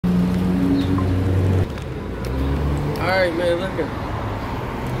Alright, man, look at.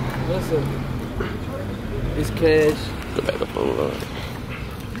 Listen. It's Cash. Go back up over.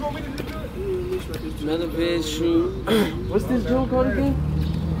 Another vid shoot. What's this joke called again?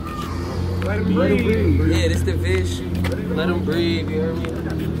 Let him breathe. Yeah, this the vid shoot. Let him breathe, you heard me?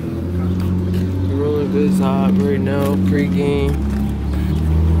 We're rolling vids hot right now, pre-game.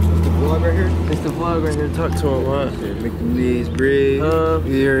 Vlog right here? It's the vlog right here. Talk to him, what? Make the knees breathe.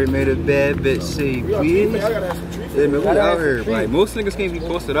 We already made a bad bitch say please. Yeah, man, we out here. Like, most niggas can't be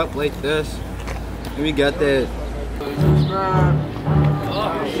posted up like this. And we got that. Subscribe.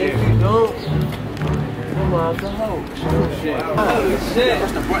 Oh, shit. If you don't, come on, the hoe. Shit. Holy shit.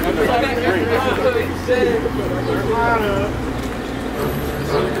 Holy shit.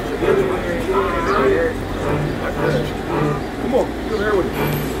 Come on, come here with me.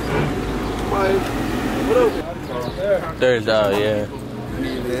 There's out, yeah.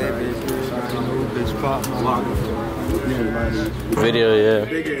 Video, yeah.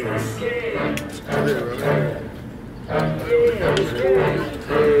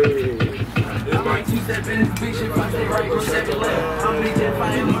 I'm two-step in this bitch, if I stay right, go 7 left. I'm big if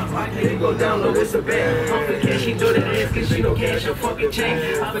I in my pocket, it go down, no, it's a bet. I'm for cash, she throw that ass, cause she don't cash a fucking chain.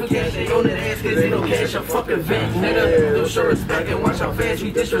 I'm for cash, they own that ass, cause they don't cash a fucking vet, nigga. Don't show respect and watch how fast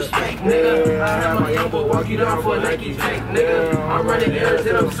we disrespect, nigga. I have my young boy walk you down for a Nike tank, nigga. I'm running errands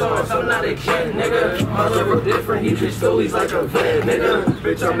and I'm sauce, I'm not a jet, nigga. My level different, he treats stories like a vet, nigga.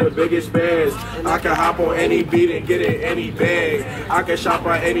 Bitch, I'm the biggest Spazz. I can hop on any beat and get in any bag. I can shop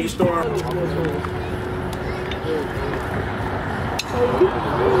at any store.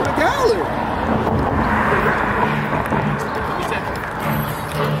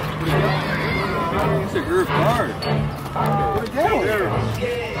 It's a groove car. What a gallon.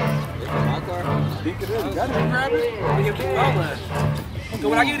 My car. Think it is. You got it. Grab it. Okay,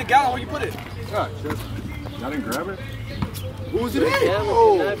 when I give you the gallon, where you put it? Yeah, just. I didn't grab it. Who was it in?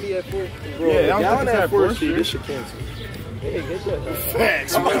 Oh. Not be at 4. Yeah, I'm gallon at 4 Street. This shit canceled. Hey, get that.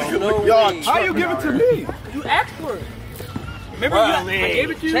 Facts, No y'all, way. how you give it to me? You asked for it. Remember, I gave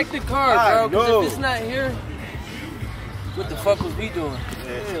it to you? Check the card, bro, because if it's not here, what the fuck was we doing?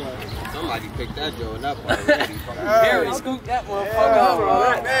 Somebody picked that joint and that part. Harry, scoop that motherfucker up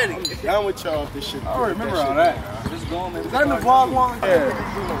already. I'm down with y'all if this shit. I remember all that. Just go, man. Is that in the vlog one? Yeah.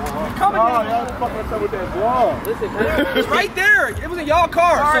 Come Oh, y'all fucking us up with that vlog. Listen, It's right there. It was in y'all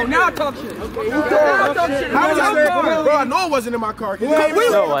car, so now I talk shit. Now I talk shit. How was Now that? I talk shit. Bro, I know it wasn't in my car. No, it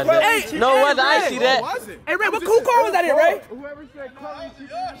wasn't. No, it wasn't. I ain't see that. Hey, Ray, what cool car was that in, Ray? Whoever said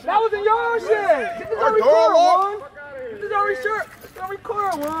That was in your shit. This is our record one. This is our record.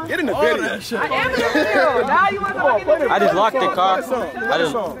 get in the video. I am in the video. Now you want to talk in the video. I just locked the car.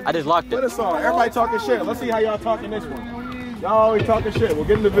 I just locked Put it. a song. Everybody talking shit. Let's see how y'all talking this one. Y'all always talking shit. We'll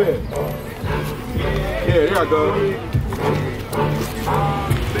get in the vid. Yeah, there I go.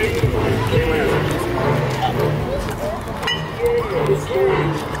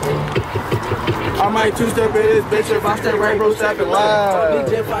 I might two-step in this bitch if I stay right, bro, stepping loud.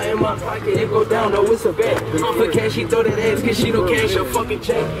 Big if I in my pocket, it go down, no, it's a bet. I'm for cash, she throw that ass, cause she don't cash a fucking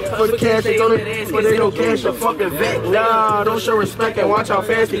check. I'm for cash, they own that ass, cause they don't cash a fucking vet. Nah, don't show respect and watch how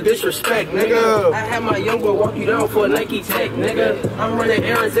fast we disrespect, nigga. I have my young boy walk you down for a Nike tech, nigga. I'm running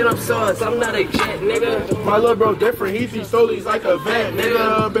errands and I'm sauce, I'm not a jet, nigga. My little bro different, he treats stories like a vet,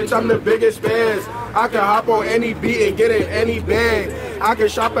 nigga. Bitch, I'm the biggest Spazz. I can hop on any beat and get in any bag. I can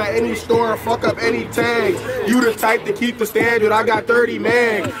shop at any store and fuck up any tag. You the type to keep the standard, I got 30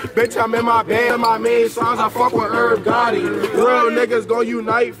 mag. Bitch, I'm in my band, my main songs, I fuck with Herb Gotti. Real niggas gon'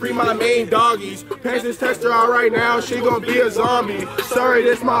 unite, free my main doggies. Pass this tester out right now, she gon' be a zombie. Sorry,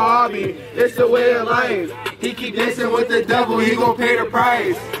 this my hobby, it's the way of life. He keep dancing with the devil, he gon' pay the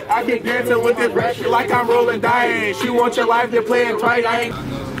price. I keep dancing with this rap shit like I'm rolling dice. She want your life, they're playing twice, I ain't.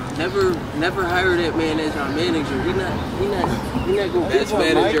 Never hire that man as our manager. He not gonna be Best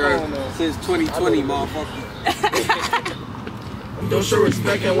manager since 2020, motherfucker. Don't show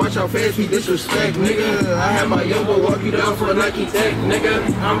respect and watch how fast we disrespect, nigga. I have my young boy walk you down for a Nike tech,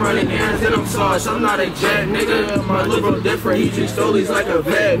 nigga. I'm running errands and I'm sauce, I'm not a jet, nigga. My little bro different, he treats stories like a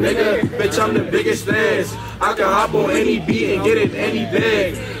vet, nigga. Bitch, I'm the biggest Spazz. I can hop on any beat and get in any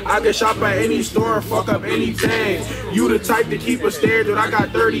bag. I can shop at any store and fuck up any tag. You the type to keep a standard, I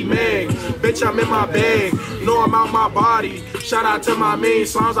got 30 mag. Bitch, I'm in my bag, know I'm out my body. Shout out to my main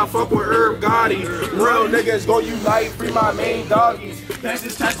songs, I fuck with Herb Gotti. Real niggas gon' unite, free my main doggies. Pass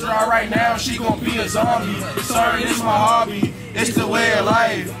this tester out right now, she gon' be a zombie. Sorry, this my hobby, it's the way of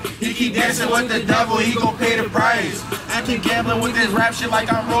life. He keep dancing with the devil, he gon' pay the price. I keep gambling with this rap shit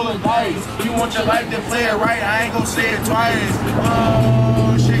like I'm rolling dice. You want your life to play it right, I ain't gon' say it twice.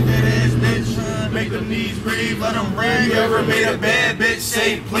 Oh, shake that ass, bitch. Make them knees breathe. let them ring. You ever made a bad bitch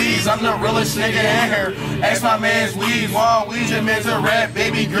say please? I'm the realest nigga in here. Ask my man's weed, long weed, your man's a rap.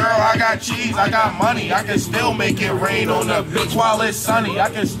 Baby girl, I got cheese, I got money. I can still make it rain on the bitch while it's sunny. I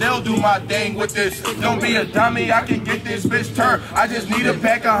can still do my thing with this. Don't be a dummy, I can get this bitch turned. I just need a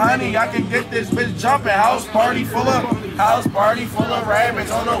pack of honey. I can get this bitch jumping. House party full of rabbits.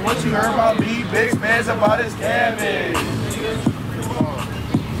 Don't know what you heard about me. Big Spazz about his cabbage.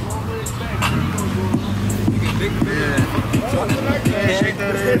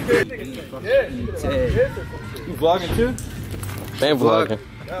 You vlogging too? Man vlogging.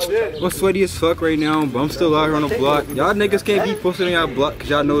 I'm sweaty as fuck right now, but I'm still out here on the block. Y'all niggas can't be posting on y'all block because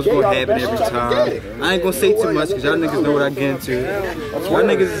y'all know it's gonna happen every time. I ain't gonna say too much because y'all niggas know what I get into. Y'all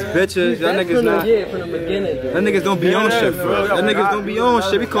niggas is bitches. Y'all niggas not. Y'all niggas don't be on shit, bro. Y'all niggas don't be on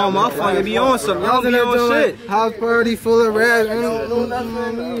shit. We call my phone, you be on something. Y'all be on shit. House party full of rap. I don't know nothing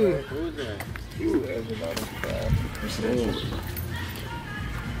on me.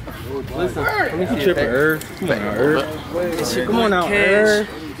 Listen, let me see Earth. Come on out, Earth.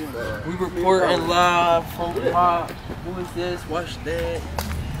 We reporting live from the pop. Who is this? Watch that.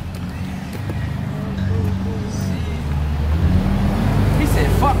 He said,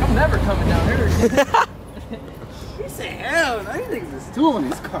 fuck, I'm never coming down here. He said, hell, no, these niggas is two in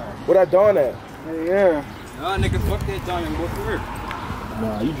this car. What I doing at? Yeah. Nah, nigga, fuck that John and go to work.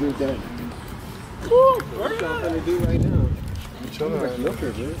 Nah, you drink that. Woo, what y'all finna do right now?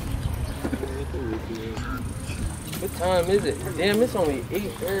 What time is it? Damn, it's only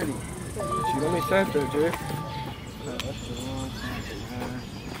 8:30. Let me set that, Jay.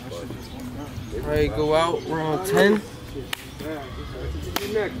 Probably go out around 10.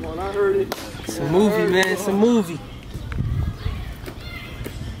 Next one, I heard it. It's a movie, man. It's a movie.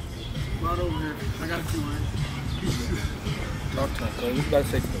 Right over here. I got a few words. Talk to him, cuz. You gotta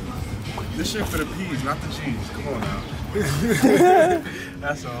say something. This shit for the peas, not the cheese. Come on now.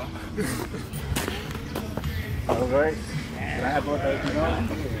 That's all. All right. Can I have both those?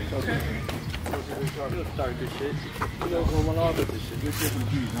 Okay. We'll start this shit. You know what's going on with this shit? This shit for the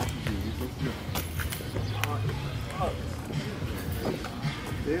peas, not the cheese.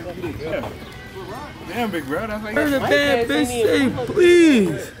 Damn, big bro. That's like Heard a bad bitch say,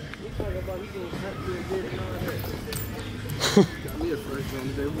 please.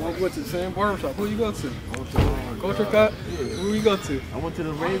 What's the same barbershop? Who you go to? Culture Cut? Who you go to? I went to the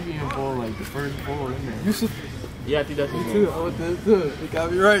Arabian Bowl, like the first bowl in there. Yusuf? Yeah, I think that's Me too. I went to this too. You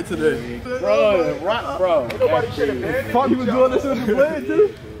got me right today. bro, rock, bro. Nobody should have been. Thought he was doing this with the blade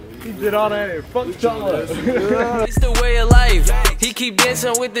too? He did all that. Fuck y'all. It's the way of life. He keep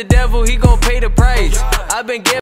dancing with the devil. He gon' pay the price. I've been